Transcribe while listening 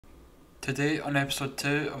Today, on episode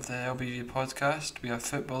 2 of the LBV podcast, we have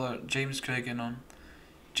footballer James Craigen on.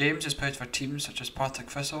 James has played for teams such as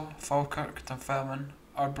Partick Thistle, Falkirk, Dunfermline,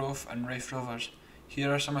 Arbroath, and Raith Rovers.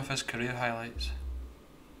 Here are some of his career highlights.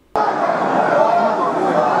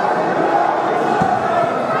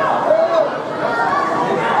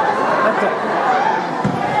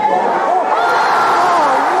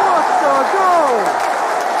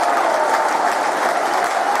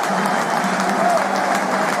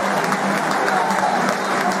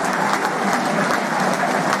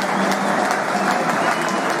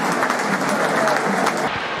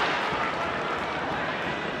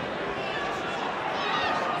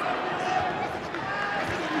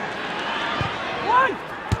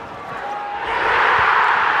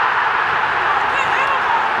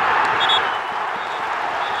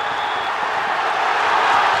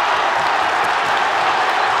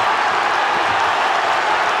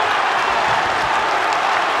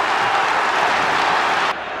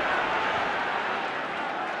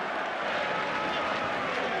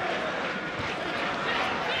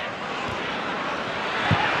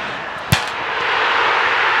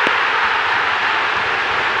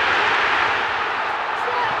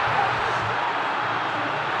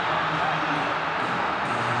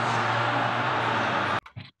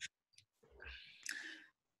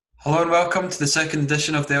 Hello and welcome to the second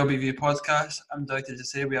edition of the LBV podcast. I'm delighted to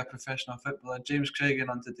say we have professional footballer James Craigen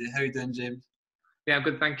on today. How are you doing, James? Yeah, I'm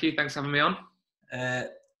good, thank you. Thanks for having me on.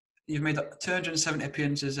 You've made 270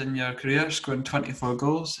 appearances in your career, scoring 24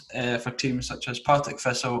 goals for teams such as Partick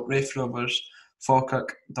Thistle, Raith Rovers,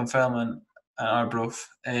 Falkirk, Dunfermline and Arbroath.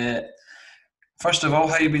 First of all,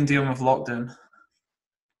 how have you been dealing with lockdown?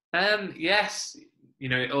 Yes,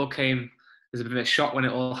 it all came as a bit of a shock when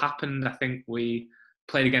it all happened. I think we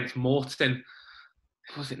played against Morton.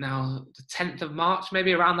 Was it now the 10th of March?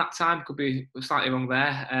 Maybe around that time. Could be slightly wrong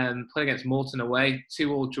there. Played against Morton away,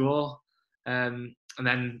 2-2 draw. And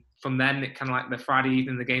then from then, it kind of like the Friday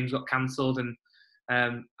evening, the games got cancelled. And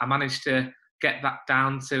I managed to get back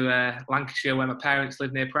down to Lancashire, where my parents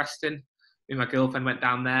live near Preston. Me and my girlfriend went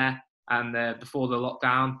down there, and before the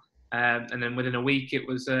lockdown. And then within a week, it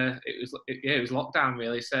was lockdown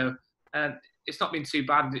really. So it's not been too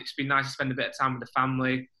bad. It's been nice to spend a bit of time with the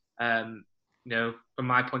family. From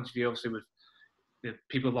my point of view, obviously with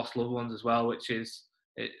people have lost loved ones as well, which is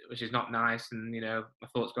not nice. And my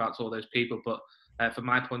thoughts go out to all those people. But from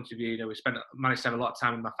my point of view, we managed to have a lot of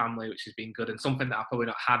time with my family, which has been good, and something that I probably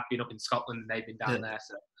not had being up in Scotland and they've been down there.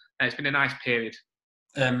 So it's been a nice period.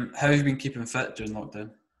 How have you been keeping fit during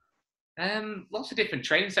lockdown? Lots of different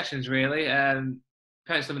training sessions, really.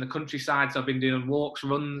 Parents live in the countryside, so I've been doing walks,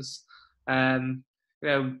 runs. 5K,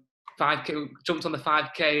 jumped on the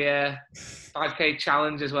 5K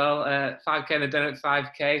challenge as well. 5K and the Donut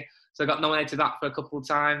 5K. So I got nominated that for a couple of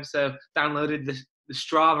times. So downloaded the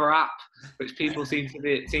Strava app, which people seem to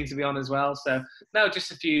be on as well. So no,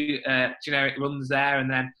 just a few generic runs there, and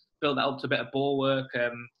then built that up to a bit of ball work.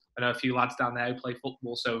 I know a few lads down there who play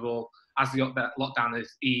football, so we've all, as the lockdown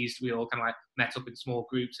has eased, we all kind of like met up in small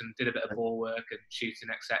groups and did a bit of ball work and shooting,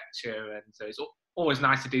 etc. And so it's always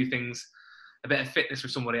nice to do things, a bit of fitness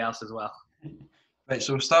with somebody else as well. Right,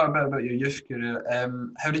 so we'll start a bit about your youth career.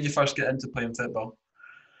 How did you first get into playing football?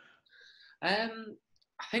 I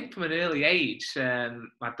think from an early age,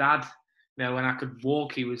 my dad, when I could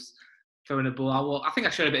walk, he was throwing a ball. I think I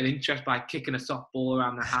showed a bit of interest by kicking a soft ball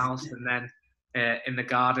around the house, and then in the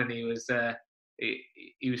garden, he was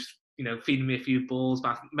feeding me a few balls. But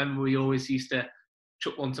I remember we always used to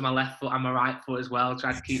chuck one to my left foot and my right foot as well,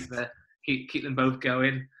 try to keep them both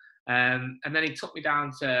going. And then he took me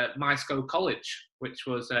down to Mysco College, which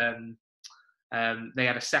was they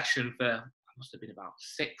had a session for, I must have been about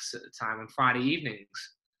 6 at the time, on Friday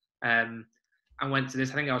evenings. I went to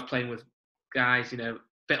this. I think I was playing with guys, a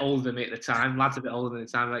bit older than me at the time, lads a bit older than the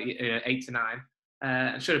time, like 8 to 9.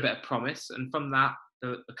 And showed a bit of promise, and from that,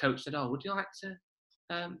 the coach said, "Oh, would you like to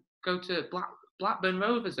go to Blackburn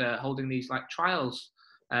Rovers holding these like trials?"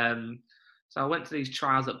 So I went to these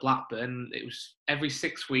trials at Blackburn. It was every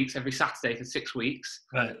 6 weeks, every Saturday for 6 weeks.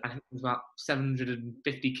 Right. I think there was about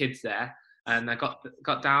 750 kids there, and I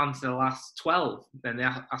got down to the last 12. Then they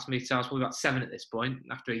asked me to. I was probably about 7 at this point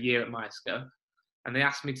after a year at Mysco, and they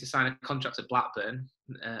asked me to sign a contract at Blackburn.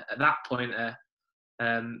 At that point, I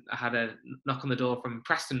had a knock on the door from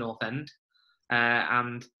Preston North End,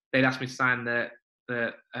 and they'd asked me to sign a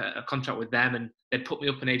contract with them, and they'd put me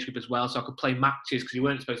up in age group as well, so I could play matches, because you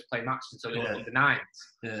weren't supposed to play matches until you were under 9s.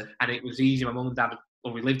 Yeah. And it was easy. My mum and dad,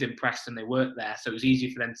 we lived in Preston, they worked there, so it was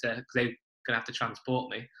easy for them because they were going to have to transport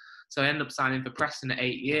me. So I ended up signing for Preston at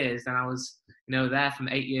 8 years, and I was there from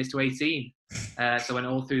 8 years to 18. So I went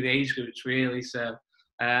all through the age groups really. So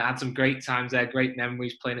I had some great times there, great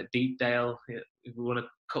memories playing at Deepdale. We won a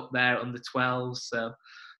cup there at under 12s. So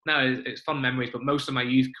no, it's fun memories. But most of my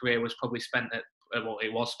youth career was probably spent at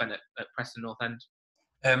Preston North End.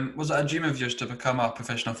 Was it a dream of yours to become a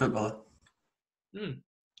professional footballer?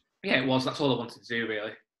 Yeah, it was. That's all I wanted to do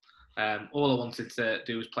really. All I wanted to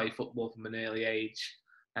do was play football from an early age.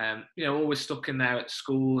 Always stuck in there at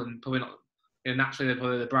school and probably not, naturally they're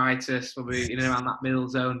probably the brightest, probably around that middle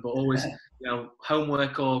zone, but always,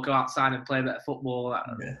 homework or go outside and play a bit of football.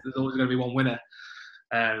 There's always going to be one winner.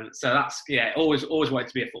 So that's, always wanted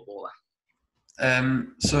to be a footballer.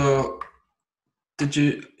 So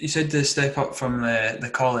you said the step up from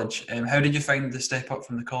the college. How did you find the step up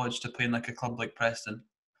from the college to playing like a club like Preston?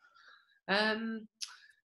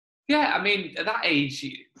 Yeah, I mean, at that age,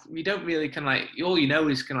 you don't really all you know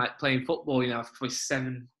is playing football. For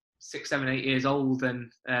 6, 7, 8 years old,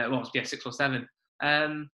 and 6 or 7.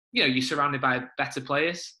 You're surrounded by better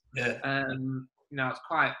players. Yeah. I was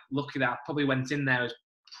quite lucky that I probably went in there as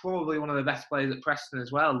probably one of the best players at Preston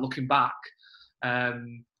as well. Looking back,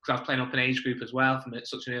 because I was playing up an age group as well from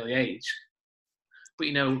such an early age. But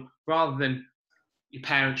rather than your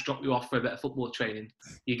parents drop you off for a bit of football training,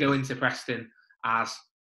 you go into Preston as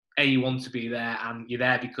you want to be there, and you're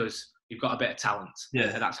there because you've got a bit of talent. Yeah.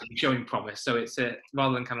 And that's showing promise. So it's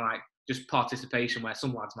rather than just participation where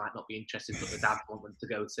some lads might not be interested, but the dad want them to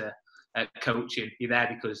go to coaching. You're there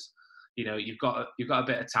because you've got a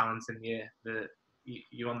bit of talent, and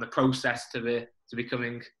you're on the process to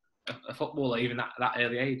becoming a footballer even at that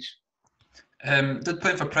early age. Did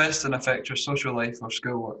playing for Preston affect your social life or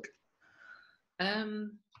schoolwork?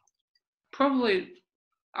 Probably,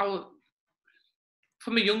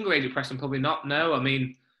 from a younger age at Preston, probably not. No, I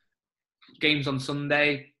mean, games on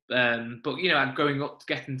Sunday, but growing up,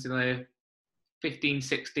 getting to the 15,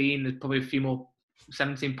 16, there's probably a few more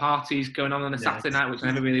 17 parties going on a Saturday night, which I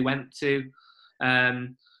never really went to.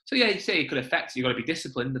 So you say it could affect. You've got to be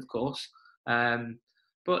disciplined, of course.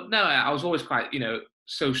 But no, I was always quite,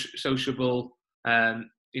 sociable. I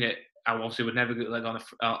obviously would never go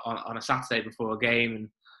on a Saturday before a game,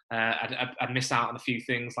 and I'd miss out on a few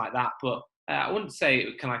things like that. But I wouldn't say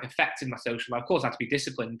it affected my social life. Of course, I had to be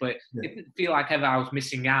disciplined, but it didn't feel like ever I was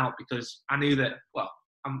missing out because I knew that,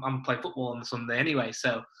 I'm playing football on the Sunday anyway.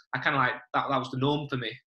 So I that was the norm for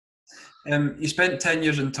me. You spent 10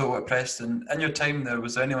 years in total at Preston. In your time there,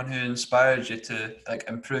 was there anyone who inspired you to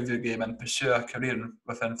improve your game and pursue a career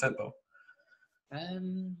within football?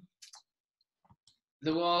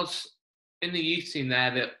 There was, in the youth team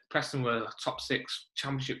there, that Preston were a top 6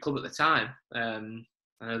 championship club at the time.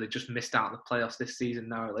 I know they just missed out on the playoffs this season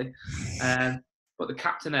narrowly. But the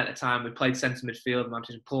captain at the time, we played centre midfield,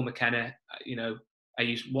 Paul McKenna.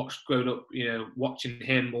 I growing up, watching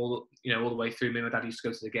him all the way through. Me and my dad used to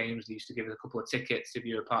go to the games. He used to give us a couple of tickets if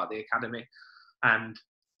you were part of the academy. And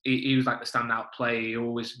he was like the standout player. He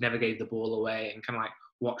always never gave the ball away, and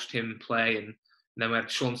watched him play. And then we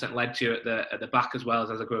had Sean St Ledger at the back as well.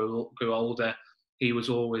 As I grew older, he was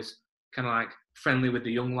always friendly with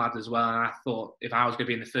the young lads as well. And I thought if I was going to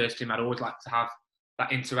be in the first team, I'd always like to have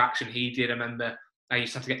that interaction he did. I remember I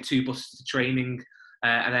used to have to get 2 buses to training,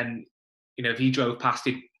 and then if he drove past,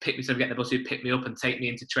 he'd pick me. Instead of getting the bus, he'd pick me up and take me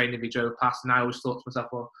into training if he drove past. And I always thought to myself,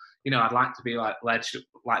 well, I'd like to be like Ledge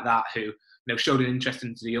like that, who showed an interest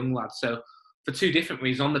into the young lads. So for 2 different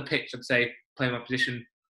reasons, on the pitch, I'd say playing my position,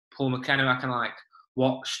 Paul McKenna, I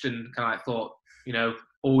watched and thought,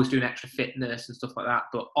 always doing extra fitness and stuff like that.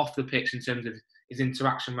 But off the pitch, in terms of his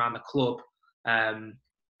interaction around the club,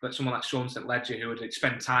 but someone like Sean St Ledger, who would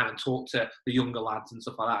spend time and talk to the younger lads and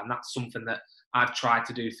stuff like that, and that's something that I've tried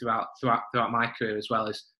to do throughout my career as well,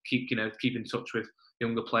 is keep in touch with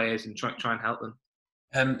younger players and try and help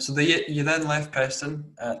them. So you then left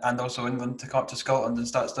Preston and also England to come up to Scotland and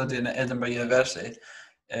start studying at Edinburgh University.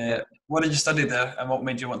 What did you study there, and what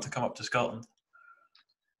made you want to come up to Scotland?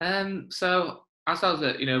 So as I was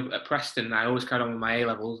at Preston, I always carried on with my A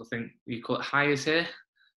levels. I think you call it Highers here,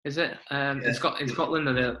 is it? In Scotland,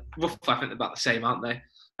 they're roughly, I think they're about the same, aren't they?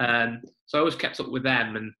 So I always kept up with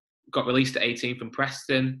them and got released at 18 from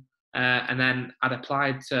Preston, and then I'd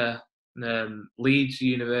applied to Leeds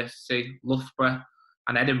University, Loughborough,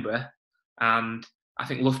 and Edinburgh, and I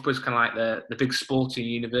think Loughborough's the big sporting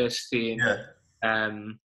university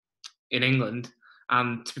in England.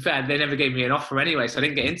 And to be fair, they never gave me an offer anyway, so I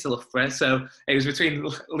didn't get into Loughborough. So it was between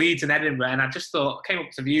Leeds and Edinburgh, and I just came up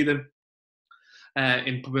to view them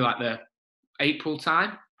in probably the April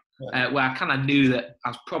time, where I knew that I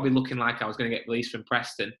was probably looking like I was going to get released from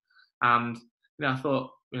Preston. And I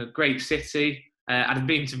thought, great city, I'd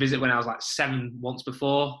been to visit when I was like 7 once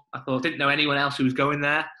before. Didn't know anyone else who was going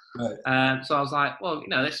there. Right. So I was like, well,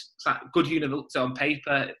 this is like good university on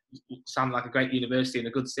paper. It sounded like a great university and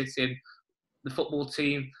a good city. The football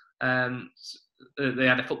team, they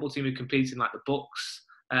had a football team who competed in like the books.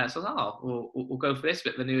 So I was like, we'll go for this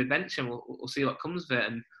bit of a new adventure. We'll see what comes of it.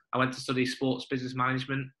 And I went to study sports business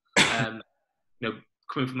management.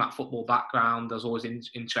 Coming from that football background, I was always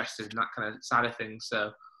interested in that kind of side of things.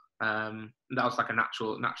 So that was like a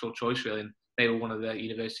natural choice, really. And they were one of the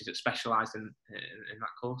universities that specialised in that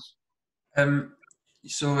course.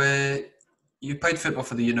 So you played football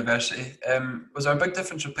for the university. Was there a big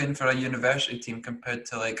difference with playing for a university team compared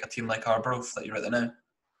to like a team like Arbroath that you're at now?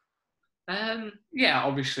 Yeah,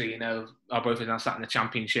 obviously, Arbroath is now sat in the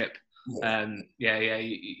Championship.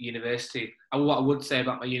 University. And what I would say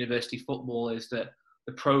about my university football is that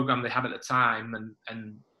the programme they had at the time,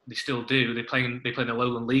 and they still do, they play in the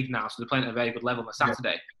Lowland League now, so they're playing at a very good level on a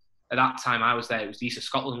Saturday. At that time I was there, it was the East of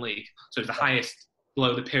Scotland League, so it was the highest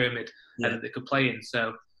below the pyramid that they could play in.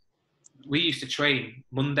 So we used to train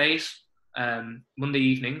Monday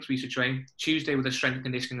evenings, we used to train. Tuesday with the strength and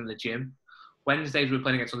conditioning in the gym. Wednesdays we were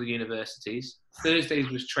playing against other universities. Thursdays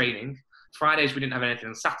was training. Fridays we didn't have anything.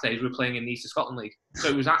 On Saturdays we were playing in the East of Scotland League. So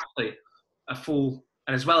it was actually a full,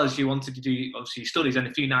 and as well as you wanted to do obviously studies and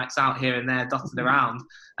a few nights out here and there dotted around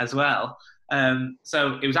as well.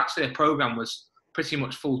 So it was actually, a programme was pretty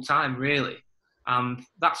much full time really. And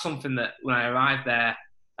that's something that when I arrived there,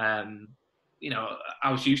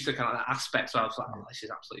 I was used to kind of that aspect. So I was like, oh, this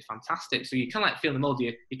is absolutely fantastic. So you kind of like feel the mold.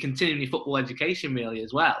 You're continuing your football education really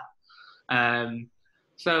as well. And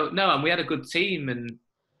we had a good team, and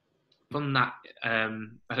from that, I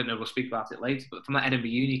don't know, we'll speak about it later, but from that Edinburgh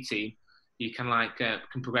Uni team, you can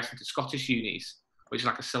can progress into Scottish unis, which is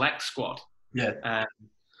like a select squad. Yeah.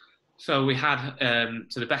 So we had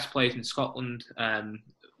the best players in Scotland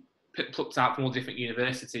plucked out from all different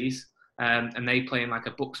universities, and they play in like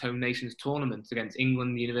a Bucks Home Nations tournament against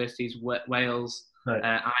England universities, Wales,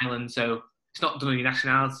 Ireland. So it's not done on your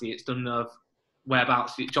nationality; it's done of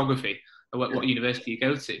whereabouts, geography, or what university you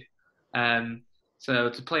go to. So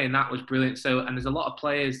to play in that was brilliant. And there's a lot of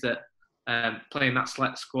players that play in that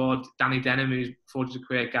select squad. Danny Denham, who's forged a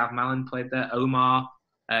career, Gav Mallon played there, Omar,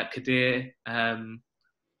 Kadir.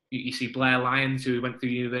 You see Blair Lyons, who went through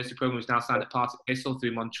the university program, who's now signed at Partick Thistle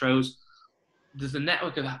through Montrose. There's a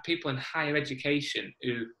network of people in higher education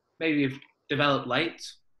who maybe have developed late,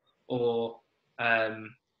 or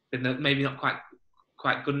maybe not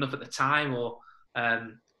quite good enough at the time, or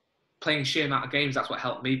playing sheer amount of games. That's what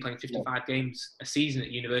helped me. Playing 55 games a season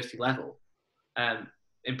at university level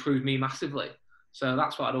improved me massively. So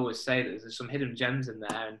that's what I'd always say, that there's some hidden gems in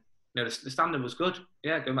there, and the standard was good.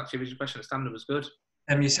 Yeah, going back to your original question, the standard was good.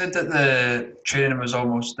 You said that the training was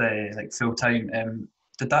almost like full time.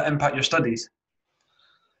 Did that impact your studies?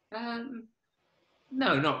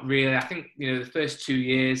 No, not really. I think the first 2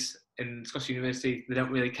 years in Scottish University, they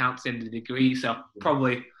don't really count to the end of the degree, so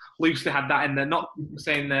probably loosely had that in there. Not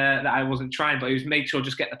saying that I wasn't trying, but it was make sure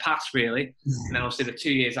just get the pass really. And then obviously the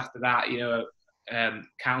 2 years after that,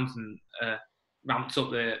 count and ramped up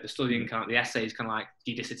the studying, kind of the essays, kind of like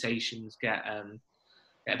your dissertations get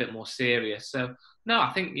a bit more serious. So no,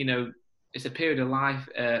 I think it's a period of life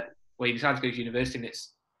where you decide to go to university, and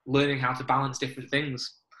it's learning how to balance different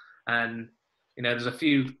things. And there's a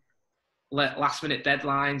few last minute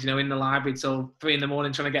deadlines, in the library till 3 a.m.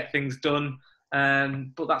 trying to get things done.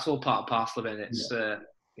 But that's all part and parcel of it. It's a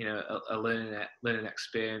learning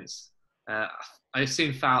experience. I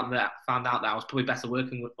soon found out that I was probably better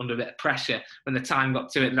working under a bit of pressure when the time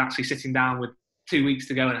got to it than actually sitting down with 2 weeks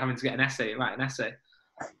to go and having to write an essay.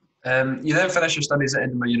 You then finished your studies at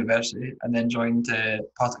Edinburgh University and then joined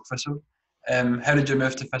Partick Thistle. How did your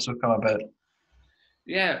move to Thistle come about?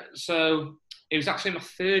 Yeah, so it was actually my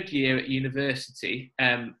 3rd year at university.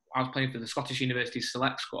 I was playing for the Scottish University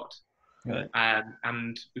Select Squad. Right.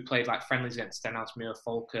 And we played like friendlies against Dunfermline,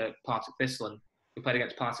 Falkirk, Partick Thistle, and we played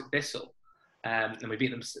against Partick Thistle. And we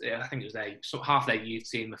beat them, I think it was half their youth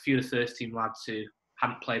team, a few of the first team lads who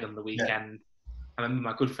hadn't played on the weekend. Yeah. I remember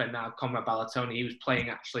my good friend now, Conrad Ballatoni, he was playing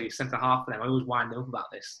actually centre half for them. I always wind up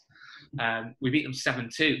about this. We beat them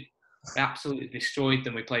 7-2. We absolutely destroyed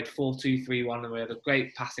them. We played 4-2, 3-1, and we had a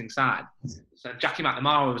great passing side. So Jackie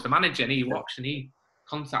McNamara was the manager, and he watched and he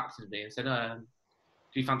contacted me and said,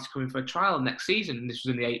 do you fancy coming for a trial next season? And this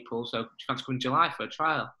was in the April, so do you fancy coming in July for a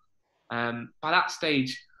trial? By that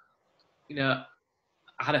stage, I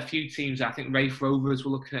had a few teams. I think Rafe Rovers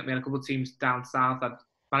were looking at me, and a couple of teams down south. I'd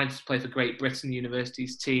managed to play for Great Britain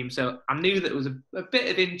University's team, so I knew that there was a bit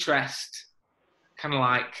of interest, kind of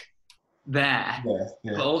like there. Yeah.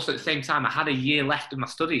 But also at the same time, I had a year left of my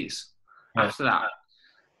studies Yeah. after that.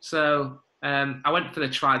 So I went for the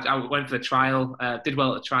trial. Did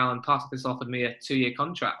well at the trial, and Partick Thistle offered me a 2-year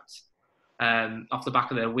contract off the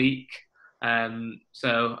back of their week.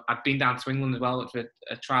 So I'd been down to England as well, went for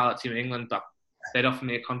a trial at team in England, but they'd offered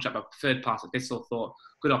me a contract. I preferred Partick Thistle, thought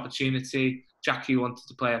good opportunity. Jackie wanted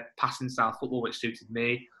to play a passing style football, which suited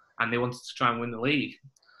me, and they wanted to try and win the league.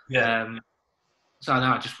 Yeah. So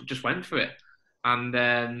I just went for it, and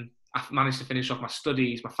I managed to finish off my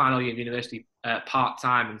studies, my final year of university,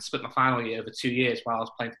 part-time, and split my final year over 2 years while I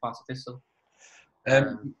was playing for Partick Thistle.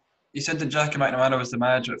 You said that Jackie McNamara was the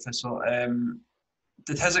manager at Thistle.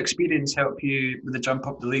 Did his experience help you with the jump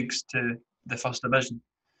up the leagues to the first division?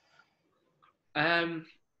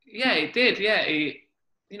 Yeah, it did. Yeah,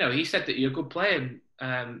 he said that you're a good player.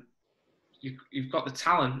 You've got the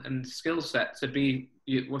talent and skill set to be.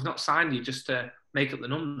 We've not signed you just to make up the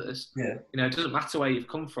numbers. Yeah. It doesn't matter where you've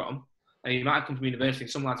come from. You might have come from university.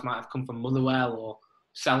 Some lads might have come from Motherwell or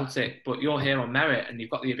Celtic, but you're here on merit and you've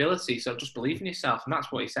got the ability. So just believe in yourself, and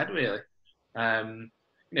that's what he said really.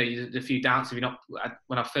 You had a few doubts. When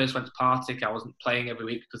I first went to Partick, I wasn't playing every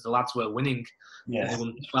week because the lads were winning. Yeah. And they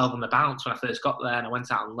won 12 on the bounce when I first got there, and I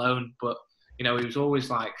went out on loan. But he was always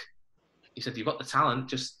like, he said, "You've got the talent.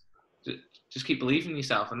 Just keep believing in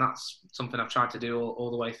yourself," and that's something I've tried to do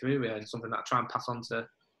all the way through, really, and something that I try and pass on to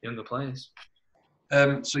younger players.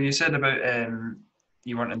 So you said about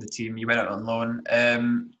you weren't in the team, you went out on loan.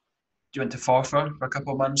 You went to Forfar for a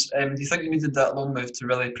couple of months. Do you think you needed that loan move to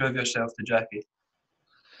really prove yourself to Jackie?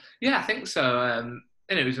 Yeah, I think so.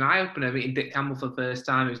 And it was an eye-opener meeting Dick Campbell for the first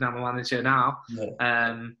time, who's now my manager now. Yeah.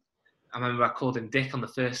 I remember I called him Dick on the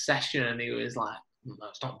first session, and he was like, "No,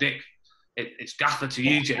 it's not Dick. It's Gaffer to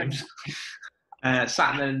you, James."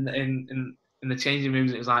 Sat in the changing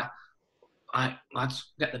rooms, and it was like,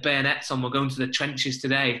 "Lads, get the bayonets on. We're going to the trenches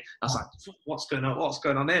today." I was like, "What's going on? What's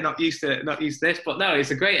going on here? Not used to this." But no,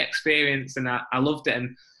 it's a great experience, and I loved it.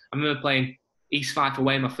 And I remember playing East Fife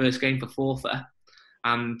away in my first game for Forfar,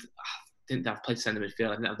 and I played centre midfield.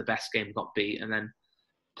 I didn't have the best game, got beat, and then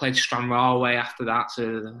played Stranraer away after that.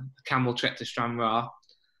 So the Campbell trek to Stranraer,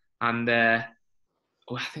 and I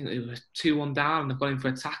think it was 2-1 down, and I got in for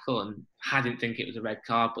a tackle, and I didn't think it was a red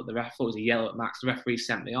card, but the ref thought it was a yellow at max. The referee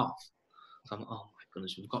sent me off. So I'm like, oh my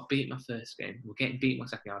goodness, we've got beat my first game. We're getting beat my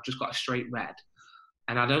second game. I've just got a straight red.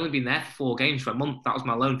 And I'd only been there for 4 games for a month. That was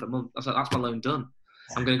my loan for a month. I was like, that's my loan done.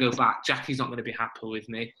 I'm going to go back. Jackie's not going to be happy with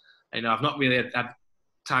me. I've not really had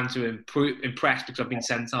time to impress because I've been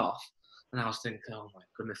sent off. And I was thinking, oh my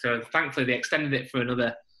goodness. So thankfully they extended it for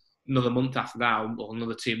another month after that, or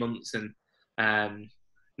another 2 months. And I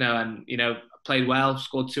played well,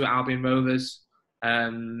 scored 2 at Albion Rovers.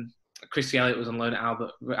 Chrissy Elliott was on loan at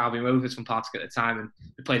Albion Rovers from Partick at the time, and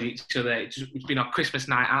we played each other. It's been our Christmas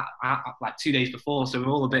night out like 2 days before, so we're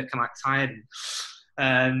all a bit kind of like tired.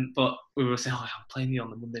 But we were saying, "Oh, I'm playing you on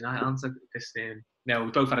the Monday night, aren't I, Christy?" And,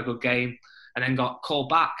 we both had a good game, and then got called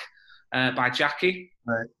back by Jackie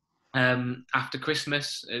after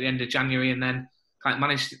Christmas at the end of January, and then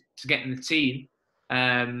managed to get in the team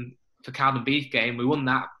for Cowden Beef game. We won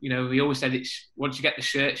that. We always said once you get the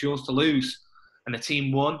shirt, it's yours to lose, and the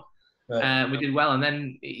team won. We did well, and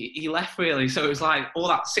then he left really. So it was like all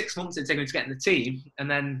that 6 months it took him to get in the team,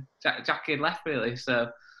 and then Jackie had left really.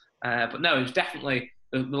 So, but no, it was definitely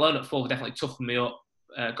the loan at Forfar definitely toughened me up,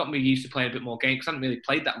 got me used to playing a bit more games because I hadn't really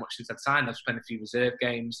played that much since I'd signed. I've played a few reserve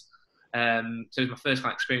games, so it was my first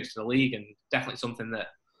experience to the league, and definitely something that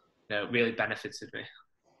really benefited me.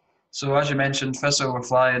 So as you mentioned, Thistle were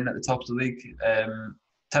flying at the top of the league.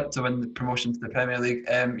 Tipped to win the promotion to the Premier League.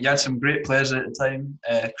 You had some great players at the time,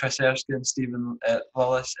 Chris Erskine, Stephen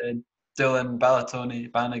Wallace, Dylan Balatoni,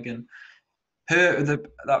 Bannigan. Who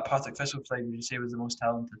that Partick Thistle side would you say was the most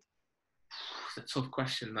talented? It's a tough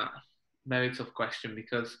question, that. Very tough question,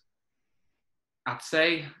 because I'd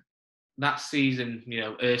say that season,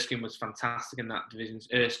 Erskine was fantastic in that division.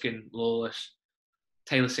 Erskine, Lawless,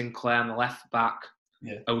 Taylor Sinclair on the left back,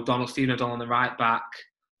 Stephen O'Donnell on the right back.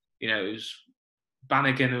 It was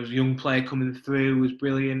Bannigan, who was a young player coming through, was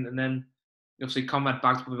brilliant. And then, obviously, Conrad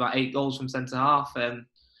bagged probably about 8 goals from centre-half. And,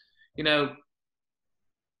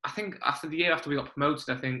 I think after the year after we got promoted,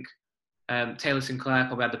 I think Taylor Sinclair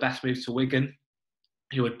probably had the best move to Wigan,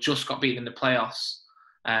 who had just got beaten in the playoffs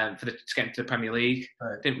to get into the Premier League.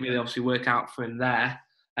 Right. Didn't really obviously work out for him there.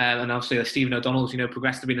 And obviously, Stephen O'Donnell's,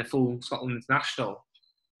 progressed to being a full Scotland international.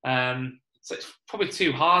 So it's probably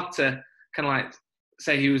too hard to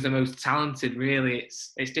say he was the most talented, really.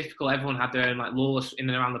 It's difficult. Everyone had their own, Lawless in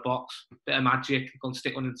and around the box, bit of magic, go and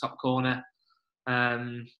stick one in the top corner.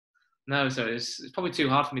 No, so it's probably too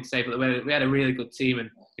hard for me to say, but we had a really good team, and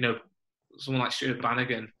someone like Stuart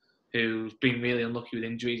Bannigan, who's been really unlucky with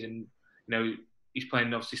injuries, and he's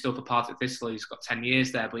playing obviously still for Partick Thistle. He's got 10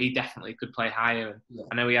 years there, but he definitely could play higher. And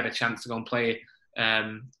I know he had a chance to go and play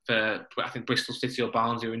for I think Bristol City or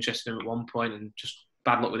Barnsley were interested in him at one point, and just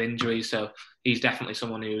bad luck with injuries. So he's definitely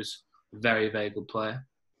someone who's a very, very good player.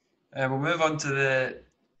 We'll move on to the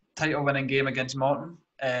title-winning game against Morton.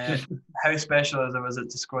 How special was it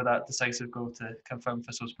to score that decisive goal to confirm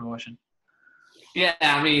Thistle's promotion? Yeah,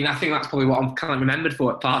 I mean, I think that's probably what I'm kind of remembered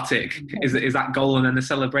for at Partick is that goal, and then the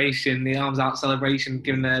celebration, the arms out celebration,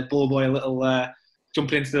 giving the ball boy a little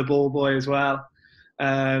jumping into the ball boy as well.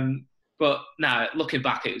 But no, looking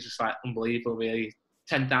back, it was just like unbelievable. Really,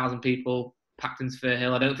 10,000 people packed into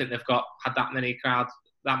Firhill. I don't think they've had that many crowds,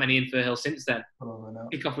 that many in Firhill since then.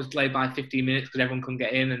 Kickoff was delayed by 15 minutes because everyone couldn't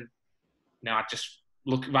get in, and I just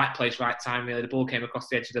look right place, right time. Really, the ball came across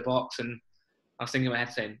the edge of the box, and I was thinking in my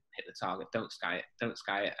head saying, hit the target, don't sky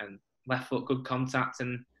it. And left foot, good contact,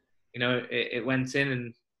 and, it went in,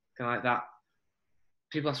 and kind of like that.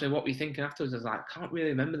 People asked me, what were you thinking afterwards? I was like, I can't really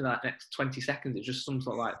remember that next 20 seconds. It's just some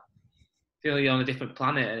sort of like, feel you're on a different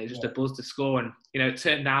planet, and it's just a buzz to score. And, it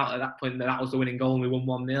turned out at that point that was the winning goal, and we won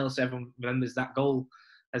 1-0. So everyone remembers that goal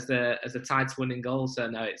as the title winning goal. So,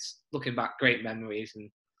 no, it's looking back, great memories. And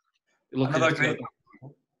lucky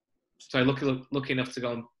enough to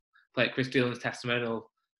go and play at Chris Dillon's testimonial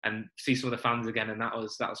and see some of the fans again, and that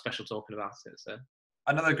was special talking about it. So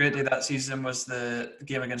another great day that season was the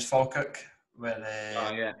game against Falkirk,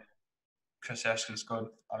 where Chris Erskine scored.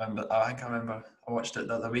 I watched it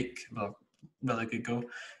the other week. Well, really good goal.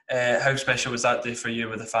 How special was that day for you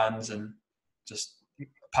with the fans and just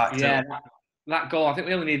packed out? That goal, I think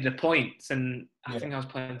we only needed a point, and I think I was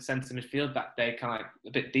playing centre midfield that day, kind of like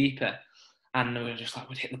a bit deeper. And we were just like,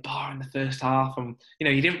 we'd hit the bar in the first half. And,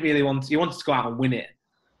 you didn't really you wanted to go out and win it.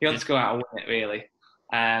 You wanted to go out and win it, really.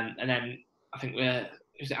 And then I think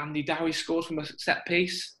was it Andy Dowie scored from a set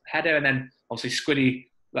piece header. And then obviously Squiddy,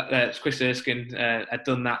 Chris Erskine had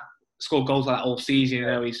done that, scored goals like that all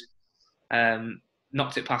season. He's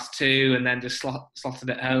knocked it past two and then just slotted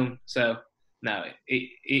it home. So, no,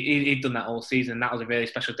 he'd done that all season. That was a really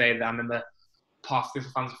special day that I remember. Partick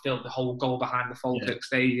Thistle fans filled the whole goal behind the Falkirk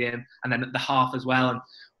Stadium, and then at the half as well. And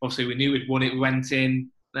obviously we knew we'd won it. We went in,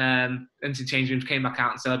 into change rooms, came back out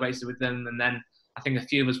and celebrated with them. And then I think a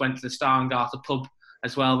few of us went to the Star and Garter pub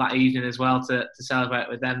as well that evening as well to celebrate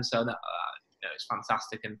with them. So that it's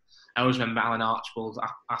fantastic. And I always remember Alan Archibald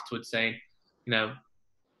afterwards saying,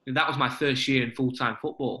 that was my first year in full-time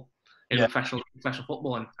football, in professional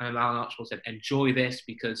football. And Alan Archibald said, enjoy this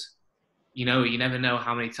because you never know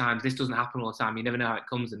how many times this doesn't happen all the time. You never know how it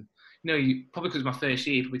comes, and you probably because it's my first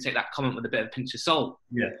year, you probably take that comment with a bit of a pinch of salt.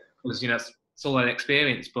 Yeah, because it's all an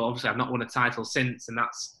experience. But obviously, I've not won a title since, and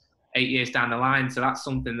that's 8 years down the line. So that's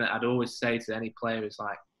something that I'd always say to any player is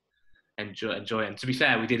like, enjoy. And to be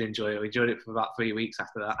fair, we did enjoy it. We enjoyed it for about 3 weeks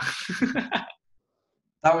after that.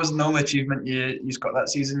 That was the only achievement you got that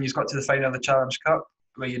season. You got to the final of the Challenge Cup,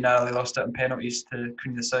 where you narrowly lost it in penalties to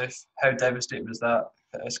Queen of the South. How devastating was that?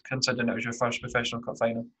 Considering it was your first professional cup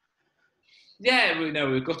final. Yeah, we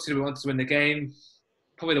were gutted. We wanted to win the game.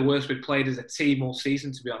 Probably the worst we've played as a team all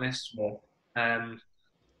season, to be honest. Yeah.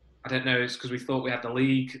 I don't know. It's because we thought we had the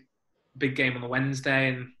league big game on the Wednesday,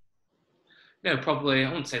 and probably I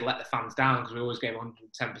wouldn't say let the fans down because we always gave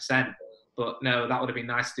 110%. But no, that would have been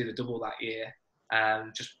nice to do the double that year.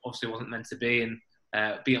 Just obviously wasn't meant to be, and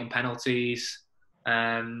beat on penalties.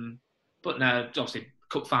 But no, obviously.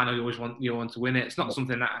 Cup final, you want to win it. It's not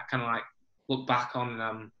something that I kind of like look back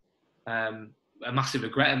on a massive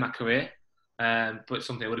regret in my career, but it's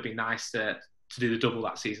something that would have been nice to do the double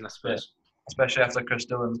that season, I suppose. Yeah. Especially after Chris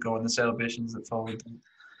Dillon's goal and the celebrations that followed.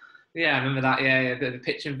 Yeah, I remember that. Yeah, the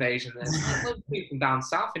pitch invasion. There's people from down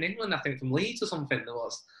south in England, I think from Leeds or something. There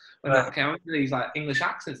was when that came out, these like English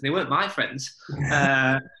accents. And they weren't my friends.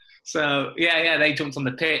 So they jumped on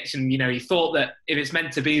the pitch, and you thought that if it's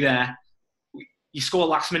meant to be there. You score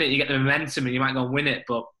last minute, you get the momentum, and you might go and win it,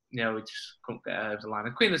 but we just couldn't get over the line.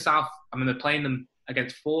 And Queen of the South, I remember playing them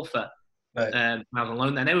against Forfar. Right. When I was on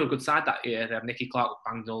loan there. They were a good side that year. They had Nicky Clark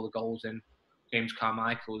banged all the goals in. James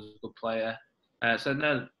Carmichael was a good player. So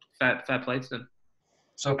no, fair play to them.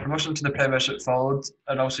 So promotion to the Premiership followed,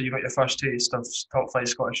 and also you got your first taste of top flight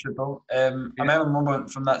Scottish football. I remember a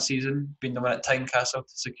moment from that season being the one at Tynecastle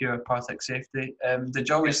to secure Partick safety. Did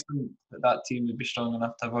you always think that team would be strong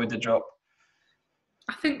enough to avoid the drop?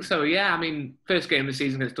 I think so, yeah. I mean, first game of the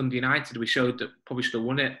season against Dundee United, we showed that probably should have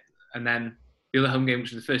won it. And then the other home game,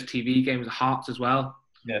 which was the first TV game, was Hearts as well.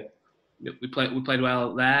 Yeah. We played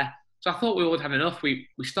well there. So I thought we would have enough. We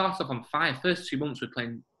started off on fire. First 2 months we were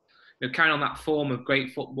playing, carrying on that form of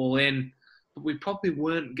great football but we probably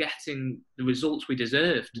weren't getting the results we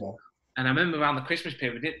deserved. Yeah. And I remember around the Christmas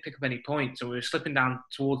period, we didn't pick up any points, and we were slipping down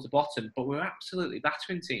towards the bottom, but we were absolutely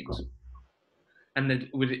battering teams. And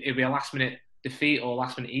it'd be a last-minute defeat or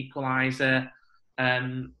last-minute equaliser.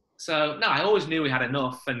 So, no, I always knew we had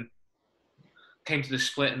enough, and came to the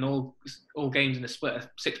split, and all games in the split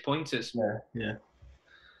are 6-pointers. Yeah.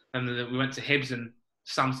 And then we went to Hibs, and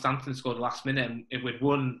Sam Stanton scored last minute, and if we'd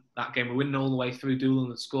won that game, we were winning all the way through. Doolan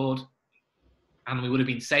had scored, and we would have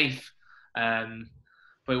been safe.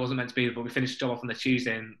 But it wasn't meant to be. But we finished the job off on the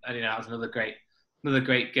Tuesday, and that was another great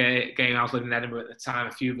game. I was living in Edinburgh at the time.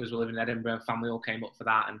 A few of us were living in Edinburgh, and family all came up for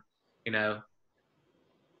that. And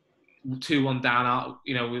 2-1 down. I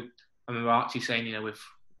remember Archie saying,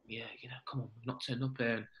 come on, we've not turned up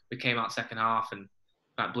here. And we came out second half, and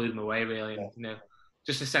that blew them away really. And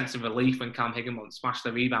just a sense of relief when Cam Higginbotham smashed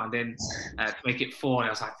the rebound in to make it 4. And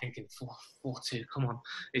I was like thinking, 4-2, come on,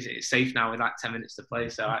 it's safe now with like 10 minutes to play.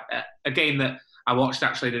 So a game that I watched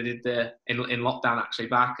actually, they did in lockdown actually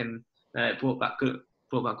back, and it brought back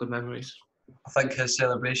good memories. I think his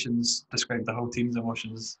celebrations described the whole team's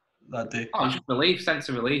emotions that day. Oh, just relief, sense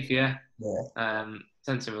of relief, yeah.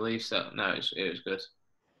 Sense of relief. So no, it was good.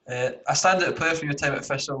 A standout player from your time at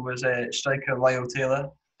Thistle was striker Lyle Taylor,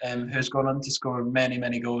 who's gone on to score many,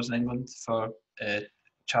 many goals in England for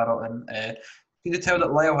Charlton. Can you tell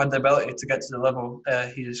that Lyle had the ability to get to the level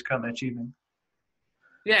he is currently achieving?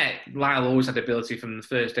 Yeah, Lyle always had the ability from the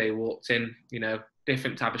first day he walked in.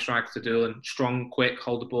 Different type of striker to do, and strong, quick,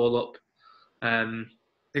 hold the ball up. I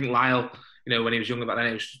think Lyle, when he was younger back then,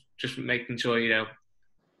 he was just making sure,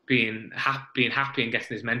 being happy and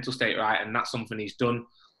getting his mental state right, and that's something he's done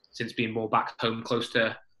since being more back home, close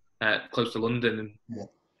to London.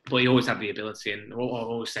 But he always had the ability, and what I was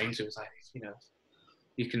always saying to him is like,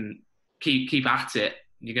 you can keep at it.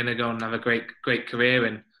 You're going to go and have a great career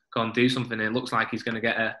and go and do something. And it looks like he's going to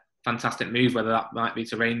get a fantastic move, whether that might be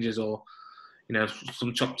to Rangers or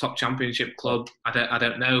some top championship club. I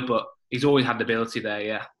don't know, but he's always had the ability there.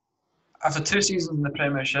 Yeah. After 2 seasons in the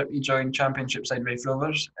Premiership, you joined Championship side Raith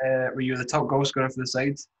Rovers, where you were the top goal scorer for the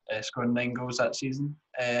side, scoring 9 goals that season.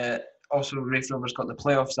 Also, Raith Rovers got the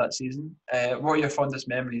playoffs that season. What are your fondest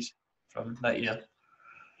memories from that year?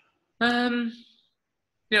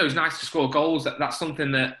 It was nice to score goals. That's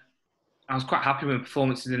something that I was quite happy with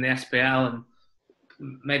performances in the SPL, and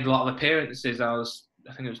made a lot of appearances. I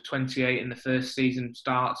think it was 28 in the first season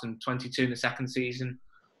starts and 22 in the second season.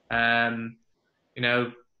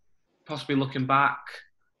 Possibly looking back,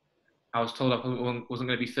 I was told I wasn't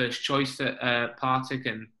going to be first choice at Partick,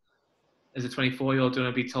 and as a 24-year-old, don't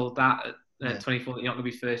want to be told that at 24 that you're not going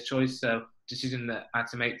to be first choice. So decision that I had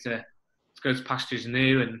to make to go to pastures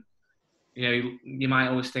new, and you might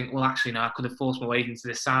always think, well, actually, no, I could have forced my way into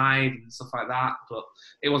the side and stuff like that, but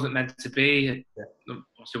it wasn't meant to be.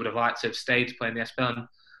 Obviously, would have liked to have stayed to play in the SPL, and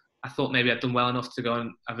I thought maybe I'd done well enough to go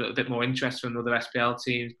and have a bit more interest from other SPL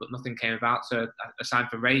teams, but nothing came about. So I signed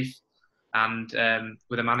for Raith, and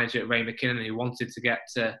with a manager, Ray McKinnon, who wanted to get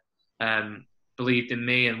to, believed in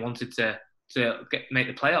me and wanted to make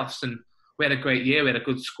the playoffs. And we had a great year. We had a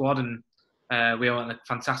good squad, and we were on a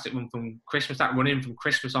fantastic run from Christmas. That run in from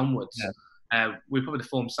Christmas onwards, we were probably the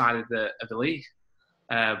form side of the league.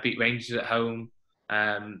 Beat Rangers at home.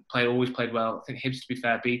 Always played well. I think Hibs, to be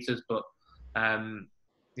fair, beat us, but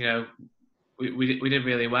we did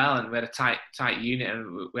really well, and we had a tight unit,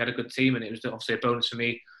 and we had a good team, and it was obviously a bonus for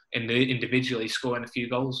me individually scoring a few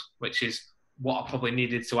goals, which is what I probably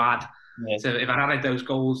needed to add. So if I'd added those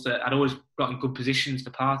goals, that I'd always got in good positions for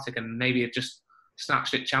Partick, and maybe I'd just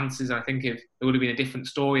snatched at chances. And I think if it would have been a different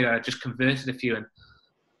story, that I just converted a few, and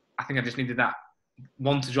I think I just needed that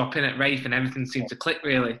one to drop in at Raith, and everything seemed to click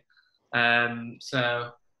really.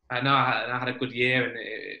 So I know I had a good year, and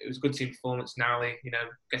it was a good team performance. Narrowly,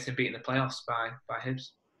 getting beat in the playoffs by Hibs.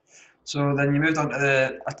 So then you moved on to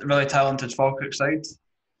the really talented Falkirk side.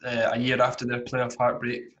 A year after their playoff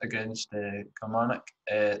heartbreak against Kilmarnock.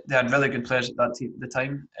 They had really good players at the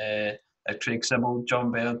time. Craig Sybil,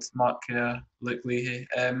 John Baird, Mark Kerr, Luke Leahy.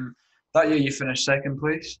 That year you finished second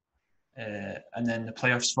place, and then the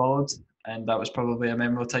playoffs followed, and that was probably a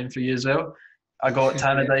memorable time for you as well. I got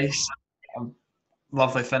Tannadice, a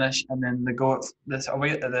lovely finish, and then they go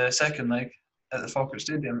away at the second leg at the Falkirk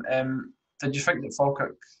Stadium. Did you think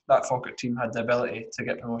that that Falkirk team had the ability to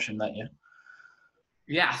get promotion that year?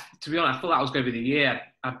 Yeah, to be honest, I thought that was going to be the year.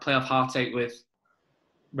 I'd play off heartache with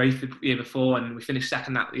Raith the year before, and we finished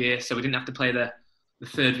second that year, so we didn't have to play the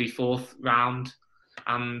third v fourth round,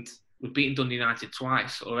 and we'd beaten Dundee United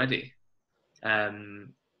twice already.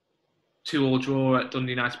 2-2 draw at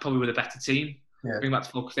Dundee United, probably with a better team. Yeah. Bring back to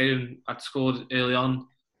Falkirk Stadium, I'd scored early on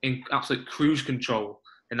in absolute cruise control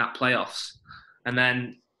in that playoffs, and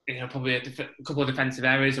then probably a couple of defensive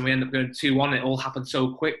errors, and we end up going 2-1. It all happened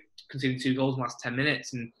so quick, conceding 2 goals in the last 10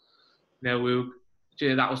 minutes, and that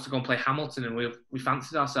was to go and play Hamilton, and we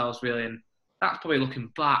fancied ourselves really, and that's probably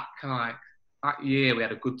looking back, kind of like that year we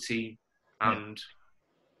had a good team, and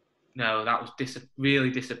that was really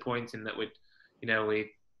disappointing that we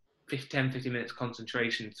 10-15 minutes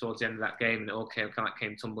concentration towards the end of that game, and it all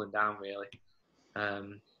came tumbling down really.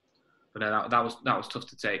 But no, that was tough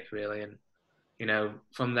to take really, and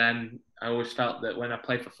from then I always felt that when I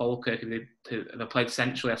played for Falkirk and I played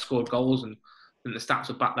centrally, I scored goals, and the stats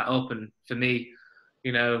would back that up. And for me,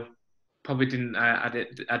 probably I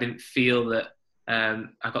didn't feel that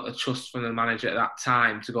I got the trust from the manager at that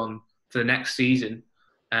time to go on for the next season,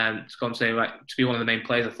 to go and say, right, to be one of the main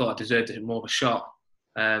players. I thought I deserved more of a shot.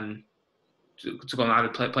 To go and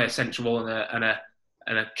either play a central role and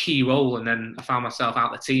a key role, and then I found myself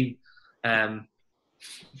out of the team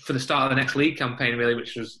for the start of the next league campaign, really,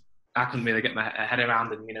 which was I couldn't really get my head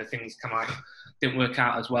around, and things kind of like didn't work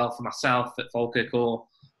out as well for myself at Falkirk or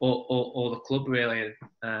the club really.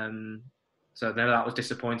 So then that was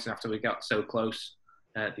disappointing after we got so close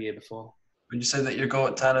the year before. When you said that your goal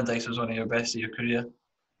at Tannadice was one of your best of your career.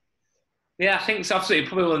 Yeah, I think it's absolutely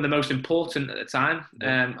probably one of the most important at the time.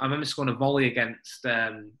 I remember scoring a volley against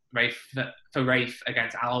Rafe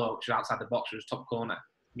against Alloa, which was outside the box, which was top corner.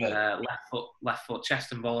 Yeah. Left foot,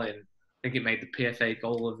 chest and volley, and I think it made the PFA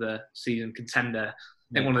goal of the season contender.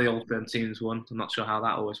 I think one of the old firm teams won. I'm not sure how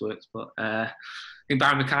that always works, but I think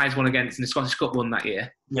Barry Mackay's won against in the Scottish Cup won that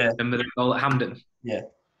year. Yeah. Remember the goal at Hampden? Yeah.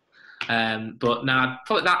 But now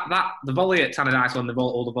probably that the volley at Tannadice won the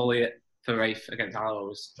volley for Rafe against Alloa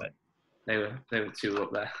was. Right. They were two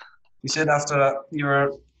up there. You said after that you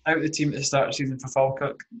were out of the team at the start of the season for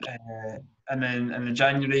Falkirk, and then in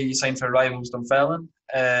January you signed for rivals Dunfermline.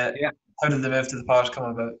 How did the move to the Pars come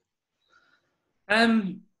about?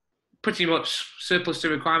 Pretty much surplus to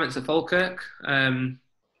requirements at Falkirk. New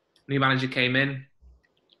manager came in.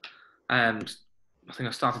 I think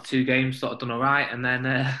I started 2 games, thought I'd done all right, and then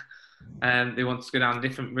they wanted to go down a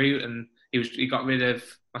different route, and he got rid of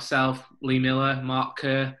myself, Lee Miller, Mark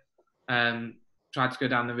Kerr. Tried to go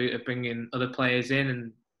down the route of bringing other players in,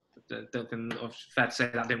 and it's fair to say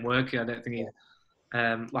that didn't work. I don't think he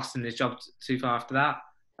lasted in his job too far after that.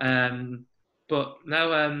 But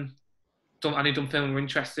no, I knew Dunfermline were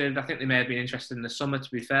interested. I think they may have been interested in the summer,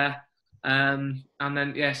 to be fair. And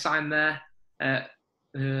then signed there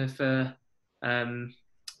for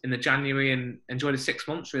in the January, and enjoyed the 6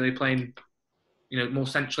 months really playing, more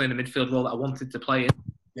centrally in the midfield role that I wanted to play in.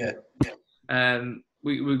 Yeah.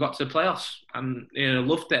 We got to the playoffs and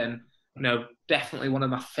loved it, and definitely one of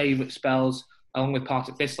my favourite spells, along with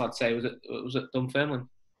Partick Thistle, I'd say, was at Dunfermline.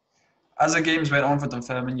 As the games went on for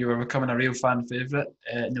Dunfermline, you were becoming a real fan favourite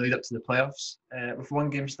in the lead up to the playoffs, with one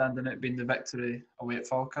game standing out being the victory away at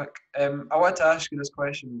Falkirk. I wanted to ask you this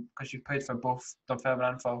question because you've played for both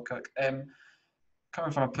Dunfermline and Falkirk.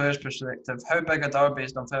 Coming from a player's perspective, how big a derby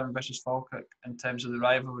is Dunfermline versus Falkirk in terms of the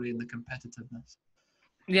rivalry and the competitiveness?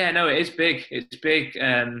 Yeah, no, it is big. It's big.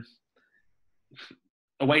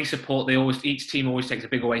 Away support, each team always takes a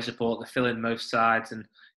big away support. They fill in most sides, and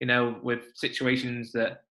with situations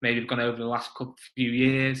that maybe have gone over the last few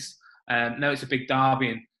years. No, it's a big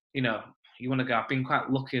derby, and you want to go. I've been quite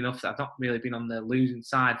lucky enough that I've not really been on the losing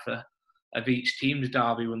side of each team's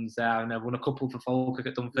derby runs there, and I've won a couple for Falkirk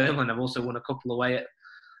at Dunfermline. I've also won a couple away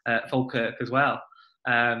at Falkirk as well.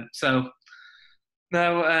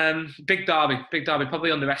 No, big derby,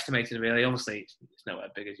 probably underestimated really. Obviously, it's nowhere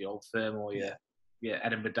big as your Old Firm or your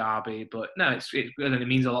Edinburgh derby, but no, it's good and it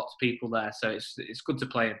means a lot to people there. So it's good to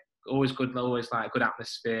play. Always good, always like a good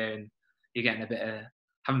atmosphere, and you're getting a bit of,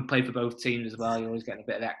 having played for both teams as well, you're always getting a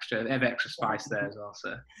bit of extra spice there as well.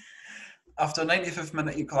 So after a 95th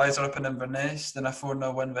minute equaliser up in Inverness, then a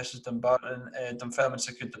 4-0 win versus Dumbarton, Dunfermline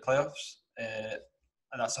secured the playoffs, and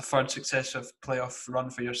that's a third successive playoff run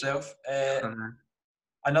for yourself.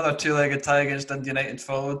 Another 2-legged tie against Dundee United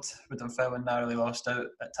followed, with Dunfermline narrowly lost out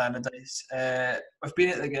at Tannadice. With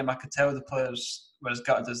being at the game, I could tell the players were as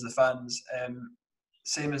gutted as the fans.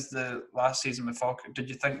 Same as the last season with Falkirk. Did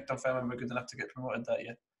you think Dunfermline were good enough to get promoted that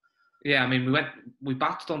year? Yeah, I mean, we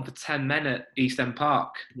battled on for 10 men at East End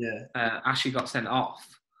Park. Yeah. Ashley got sent off,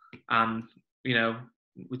 and we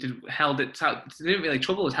held it tight. It didn't really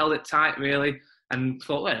trouble us. Held it tight really, and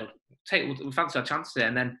thought, we fancy our chances there,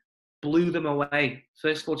 and then blew them away.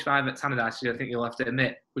 First 45 at Tannadice, I think you'll have to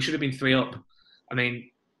admit, we should have been 3 up. I mean,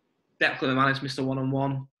 Declan Manus missed a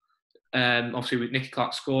 1-on-1. Obviously, with Nicky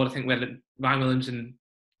Clark scored. I think we had Ryan Williamson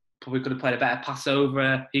probably could have played a better pass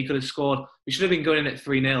over. He could have scored. We should have been going in at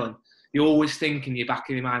 3-0. And you always think in your back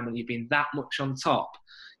of your mind when you've been that much on top,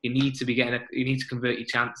 you need to convert your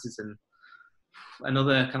chances. And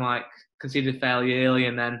another kind of like conceded fairly early,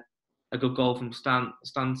 and then a good goal from Stanton.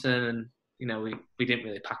 And we didn't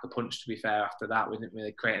really pack a punch, to be fair. After that, we didn't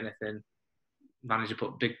really create anything. Manager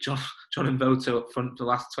put big John and Voto up front for the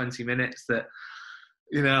last 20 minutes. That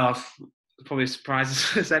I've probably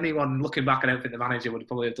surprised as anyone looking back. I don't think the manager would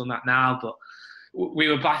probably have done that now, but we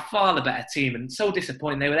were by far the better team, and so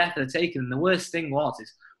disappointing. They were there for the taking, and the worst thing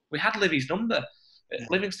is we had Livy's number. Yeah.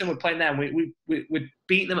 Livingston were playing there, and we'd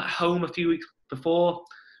beaten them at home a few weeks before.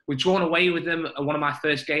 We'd drawn away with them at one of my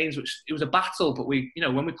first games, which it was a battle, but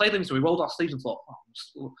when we played Livingston, we rolled our sleeves and thought,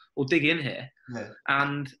 we'll dig in here. Yeah.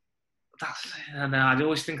 And I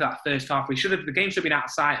always think that first half, the game should have been out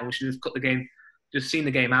of sight, and we should have cut the game, just seen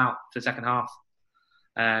the game out for the second half.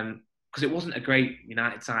 Because it wasn't a great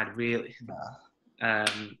United side, really. Nah.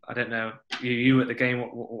 I don't know. You were at the game.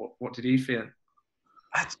 What did you feel?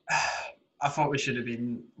 I thought we should have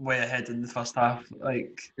been way ahead in the first half.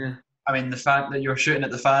 I mean, the fact that you were shooting at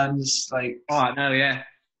the fans, oh, I know, yeah.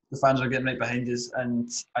 The fans were getting right behind us, and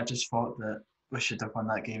I just thought that we should have won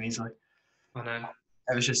that game easily. I know.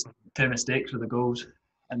 It was just 2 mistakes with the goals.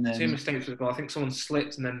 And then 2 mistakes with the goal. I think someone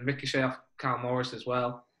slipped and then ricochet off Carl Morris as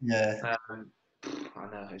well. Yeah. I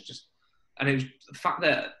know. It's just... And it was the fact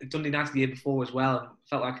that Dundee United the year before as well, and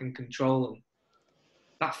felt like in control. And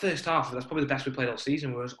that first half, that's probably the best we played all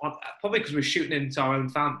season. Probably because we were shooting into our own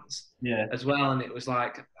fans as well. And it was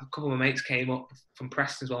like a couple of my mates came up from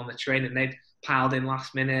Preston as well on the train, and they'd piled in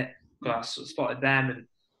last minute. But I spotted them, and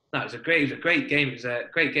it was a great game. It was a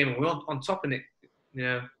great game, and we were on top, and it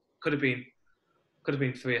could have been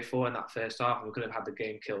 3 or 4 in that first half, and we could have had the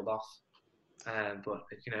game killed off. But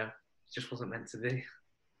it just wasn't meant to be.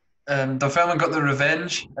 Dunfermline got the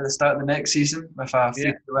revenge at the start of the next season with a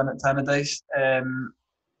 3-2 win at Tannadice.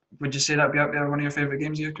 Would you say that'd be up there one of your favourite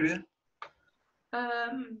games of your career?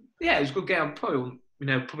 Yeah, it was a good game.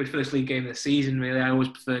 Probably first league game of the season. Really, I always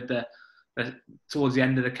preferred the towards the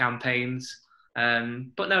end of the campaigns.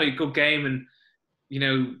 But no, a good game, and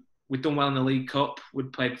we'd done well in the League Cup.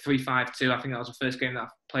 We'd played 3-5-2. I think that was the first game that I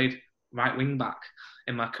played right wing back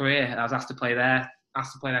in my career. I was asked to play there.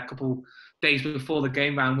 A couple days before the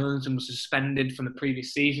game. Ryan Williamson was suspended from the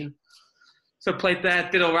previous season, so I played there,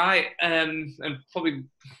 did all right, and probably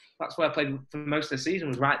that's where I played for most of the season,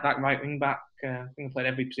 was right back, right wing back. I think I played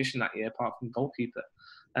every position that year apart from goalkeeper.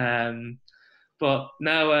 But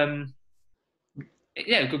no,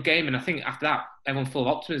 good game, and I think after that everyone full of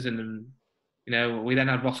optimism, and we then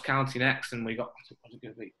had Ross County next, and we got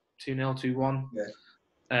 2-0, 2-1,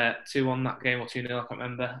 2-1 that game, or 2-0, I can't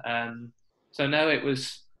remember. So no, it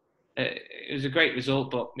was a great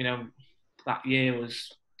result, but that year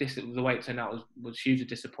the way it turned out was hugely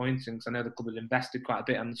disappointing, because I know the club had invested quite a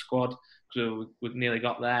bit on the squad, so we nearly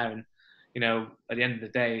got there, and at the end of the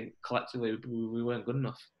day, collectively we weren't good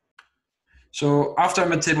enough. So after a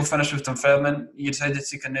mid-table finish with Dunfermline, you decided to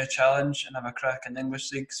take a new challenge and have a crack in the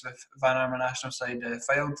English leagues with Van Armour national side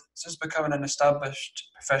Fylde. Since becoming an established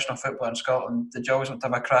professional footballer in Scotland, did you always want to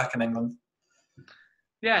have a crack in England?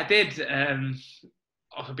 Yeah, I did.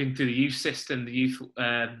 I've been through the youth system, the youth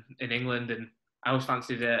in England, and I always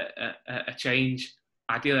fancied a change.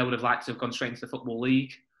 Ideally, I would have liked to have gone straight into the Football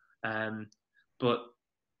League, but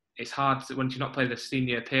it's hard once you've not played a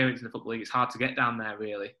senior appearance in the Football League. It's hard to get down there,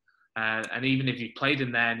 really. And even if you've played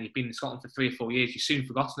in there and you've been in Scotland for 3 or 4 years, you're soon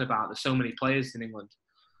forgotten about. There's so many players in England.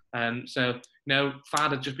 So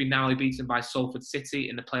Fylde had just been narrowly beaten by Salford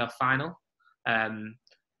City in the playoff final.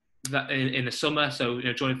 That in the summer, so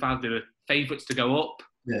joining Fylde, they were favourites to go up.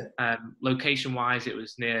 Yeah. Location-wise, it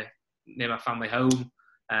was near my family home,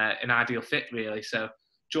 an ideal fit really. So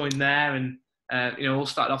joined there, and all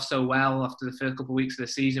started off so well. After the first couple of weeks of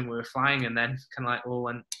the season, we were flying, and then kind of like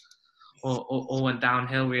all went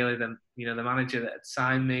downhill really. Then the manager that had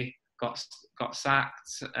signed me got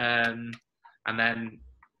sacked, and then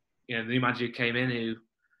the new manager came in who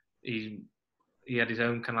he had his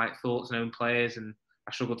own kind of like thoughts and own players, and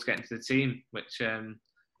I struggled to get into the team, which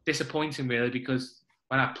disappointing really, because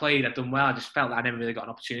when I played, I'd done well. I just felt that I never really got an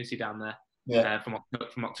opportunity down there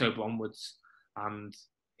from October onwards, and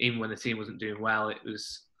even when the team wasn't doing well,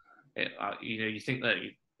 you think that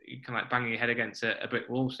you kind of like banging your head against a brick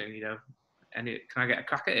wall, saying can I get a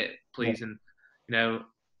crack at it, please? Yeah. And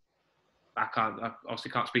I obviously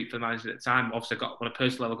can't speak for the manager at the time. Obviously, on a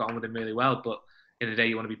personal level, got on with him really well, but in the day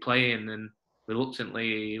you want to be playing, and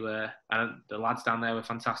reluctantly, and the lads down there were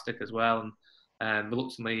fantastic as well, and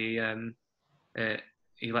reluctantly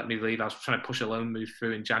he let me leave. I was trying to push a loan move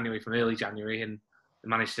through in January, from early January, and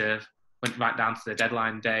went right down to the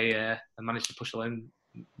deadline day and managed to push a loan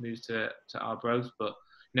move to Arbroath. But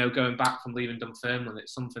going back from leaving Dunfermline,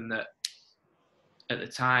 it's something that at the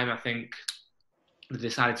time I think they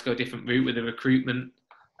decided to go a different route with the recruitment.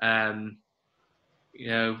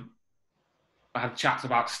 I had chats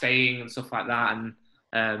about staying and stuff like that,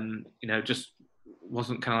 and just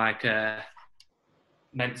wasn't kind of like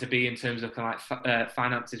meant to be in terms of kind of like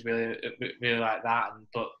finances, really like that.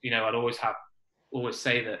 But I'd always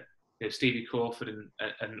say that Stevie Crawford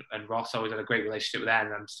and Ross always had a great relationship with them,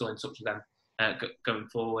 and I'm still in touch with them going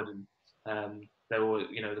forward. And they're all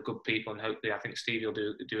the good people, and hopefully I think Stevie will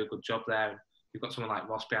do a good job there. And you've got someone like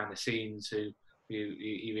Ross behind the scenes who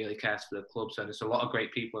he really cares for the club. So there's a lot of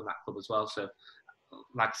great people in that club as well. So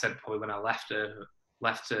like I said, probably when I left to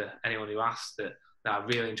anyone who asked, that I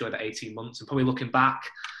really enjoyed that 18 months. And probably looking back,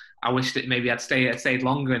 I wish that maybe I'd stayed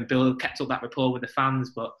longer and kept up that rapport with the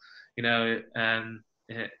fans. But at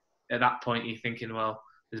that point you're thinking, well,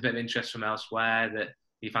 there's a bit of interest from elsewhere, that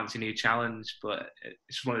you fancy a new challenge. But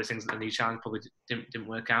it's one of those things that the new challenge probably didn't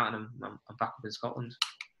work out, and I'm back up in Scotland.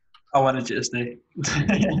 I wanted you to stay.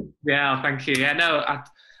 Yeah, thank you. Yeah, no,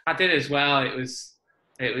 I did as well. It was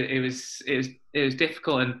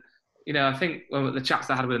difficult, and I think the chats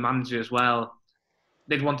I had with the manager as well,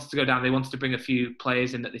 they'd wanted to go down. They wanted to bring a few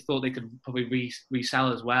players in that they thought they could probably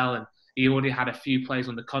resell as well, and he already had a few players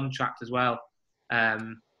under contract as well. That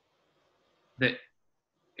it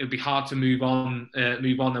would be hard to move on.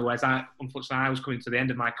 Whereas unfortunately, I was coming to the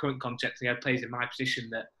end of my current contract, and I had players in my position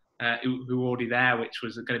that who were already there, which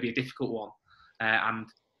was going to be a difficult one. And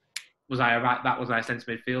was I a centre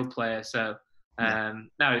midfield player? So no,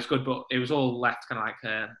 it's good, but it was all left kind of like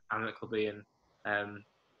amicably, and I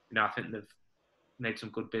think they've made some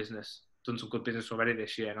good business, done some good business already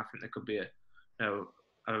this year, and I think there could be a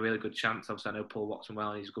really good chance. Obviously, I know Paul Watson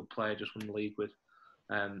well, and he's a good player. Just won the league with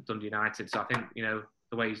Dundee United, so I think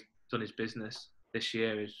the way he's done his business this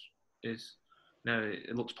year is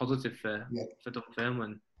it looks positive for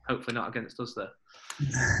Dunfermline. Hopefully not against us though.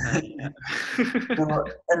 So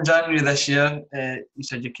in January this year, you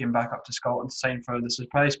said you came back up to Scotland to sign for the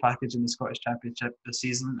surprise package in the Scottish Championship this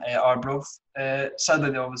season at Arbroath.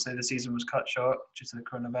 Sadly, obviously, the season was cut short due to the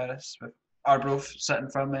coronavirus, with Arbroath sitting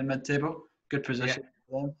firmly in mid-table. Good position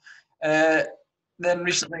for them. Then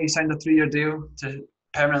recently, you signed a 3-year deal to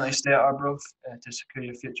permanently stay at Arbroath to secure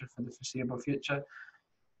your future for the foreseeable future.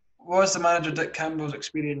 Was the manager Dick Campbell's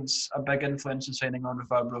experience a big influence in signing on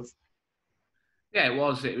with Arbroath? Yeah, it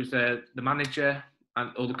was. It was the manager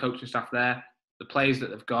and all the coaching staff there, the players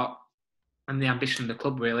that they've got, and the ambition of the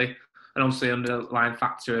club, really. And obviously, the underlying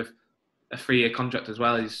factor of a 3-year contract as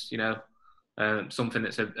well is, something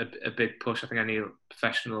that's a big push. I think any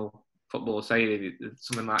professional footballer say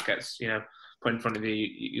something that gets, put in front of you,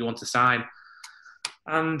 you want to sign.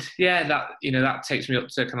 And yeah, that takes me up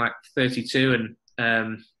to kind of like 32,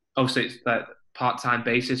 and obviously it's that part-time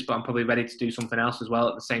basis, but I'm probably ready to do something else as well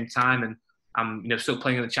at the same time. And I'm still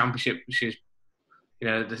playing in the Championship, which is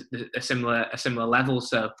a similar level.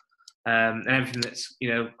 So and everything that's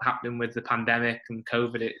happening with the pandemic and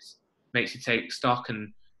COVID, it makes you take stock,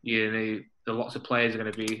 and the lots of players are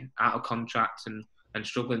going to be out of contract and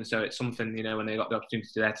struggling. So it's something when they got the opportunity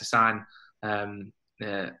there to sign, I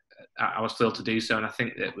was thrilled to do so, and I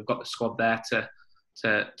think that we've got the squad there to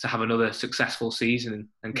have another successful season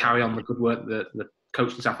and carry on the good work that the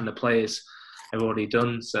coaching staff and the players have already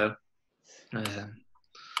done. So,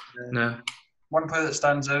 no. One player that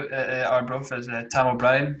stands out at Arbroath is Tam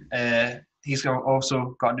O'Brien. He's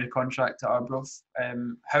also got a new contract at Arbroath.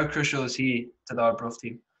 How crucial is he to the Arbroath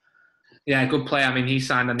team? Yeah, good player. I mean,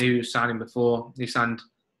 I knew he was signing before. He signed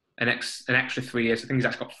an extra 3 years. I think he's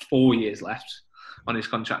actually got 4 years left on his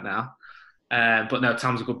contract now. But no,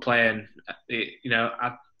 Tam's a good player. And,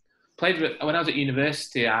 I played when I was at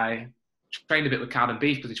university, I trained a bit with Carden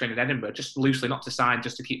Beef because he trained in Edinburgh, just loosely, not to sign,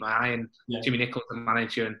 just to keep my eye on Jimmy Nichols, the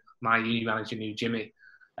manager, and my uni manager knew Jimmy.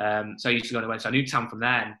 So I used to go away. So I knew Tam from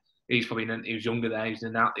there. And he was younger there. He was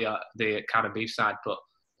in the Carden Beef side. But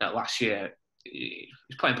last year, he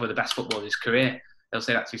was playing probably the best football of his career. He'll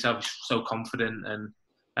say that to himself. He's so confident and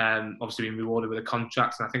obviously being rewarded with a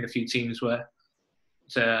contract. And I think a few teams were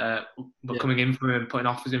coming in for him, putting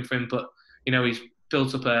offers in for him. But, he's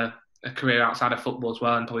built up a career outside of football as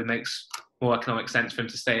well, and probably makes more economic sense for him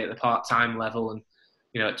to stay at the part-time level and,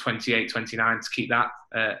 at 28, 29 to keep that,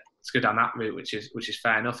 to go down that route, which is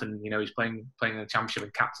fair enough. And, he's playing in the Championship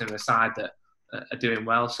and captain of a side that are doing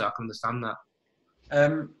well, so I can understand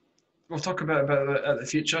that. We'll talk about the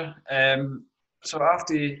future. So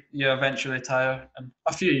after you eventually retire in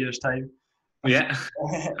a few years' time, Yeah,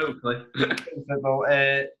 hopefully. Football.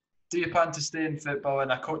 Do you plan to stay in football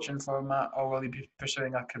in a coaching format, or will you be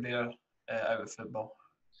pursuing a career out of football?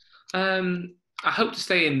 I hope to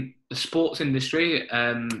stay in the sports industry.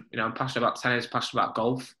 I'm passionate about tennis, passionate about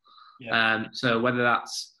golf. Yeah. So whether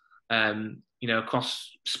that's across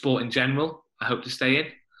sport in general, I hope to stay in,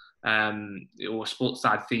 or a sports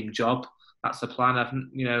side themed job. That's the plan.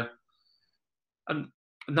 I've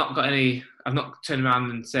not got any. I've not turned around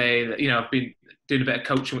and say that I've been doing a bit of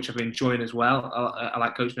coaching, which I've been enjoying as well. I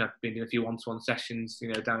like coaching. I've been doing a few one-to-one sessions,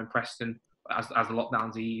 down in Preston as the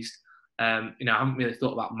lockdowns eased. I haven't really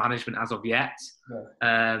thought about management as of yet.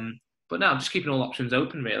 Yeah. But no, I'm just keeping all options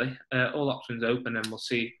open, really. All options open, and we'll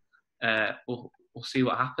see. We'll see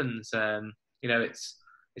what happens.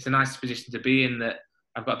 It's a nice position to be in, that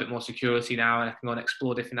I've got a bit more security now, and I can go and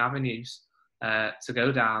explore different avenues to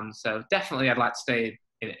go down. So definitely, I'd like to stay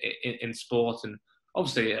in sport, and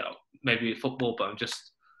obviously maybe football. But I'm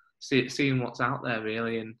just seeing what's out there,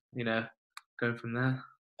 really, and going from there.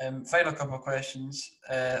 Final couple of questions.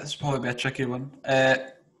 This will probably be a tricky one.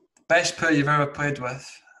 Best player you've ever played with,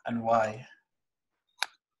 and why?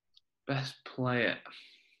 Best player.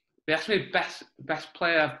 They asked me best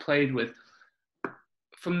player I've played with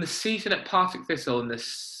from the season at Partick Thistle in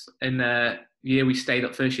the year we stayed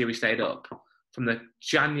up. First year we stayed up, from the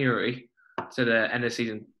January to the end of the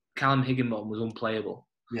season, Callum Higginbotham was unplayable.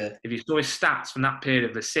 Yeah. If you saw his stats from that period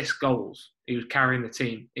of assist goals, he was carrying the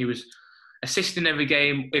team. He was assisting every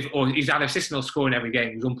game, or he's either assisting or scoring every game.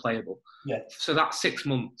 He was unplayable. Yeah. So that 6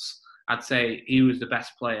 months, I'd say he was the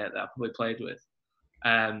best player that I probably played with.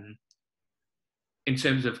 In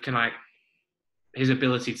terms of his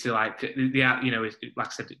ability to like I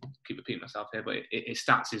said, keep repeating myself here, but his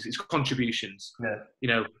stats, his contributions.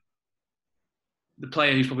 Yeah. The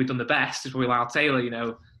player who's probably done the best is probably Lyle Taylor.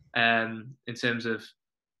 In terms of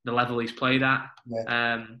the level he's played at.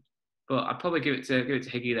 Yeah. But I'd probably give it to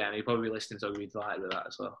Higgy there, and he'd probably be listening, so he'd be delighted with that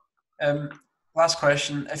as well. Last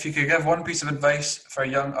question: if you could give one piece of advice for a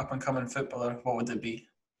young up and coming footballer, what would it be?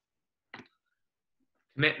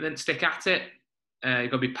 Commitment, stick at it.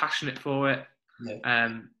 You've got to be passionate for it. Yeah.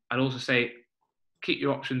 I'd also say keep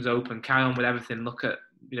your options open, carry on with everything. Look at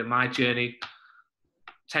my journey.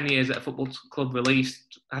 10 years at a football club,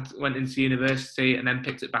 released, went into university, and then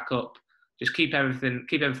picked it back up. Just keep everything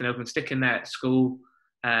open. Stick in there at school.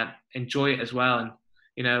 Enjoy it as well,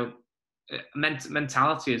 and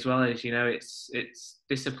mentality as well. As it's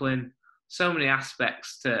discipline. So many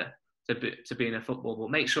aspects to being a football, but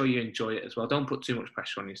make sure you enjoy it as well. Don't put too much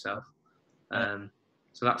pressure on yourself.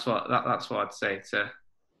 So that's what I'd say to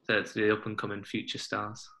the up and coming future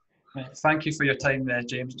stars. Thank you for your time there,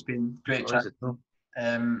 James. It's been great chatting.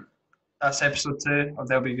 That's episode 2 of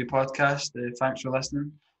the LBV podcast. Thanks for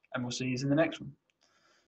listening, and we'll see you in the next one.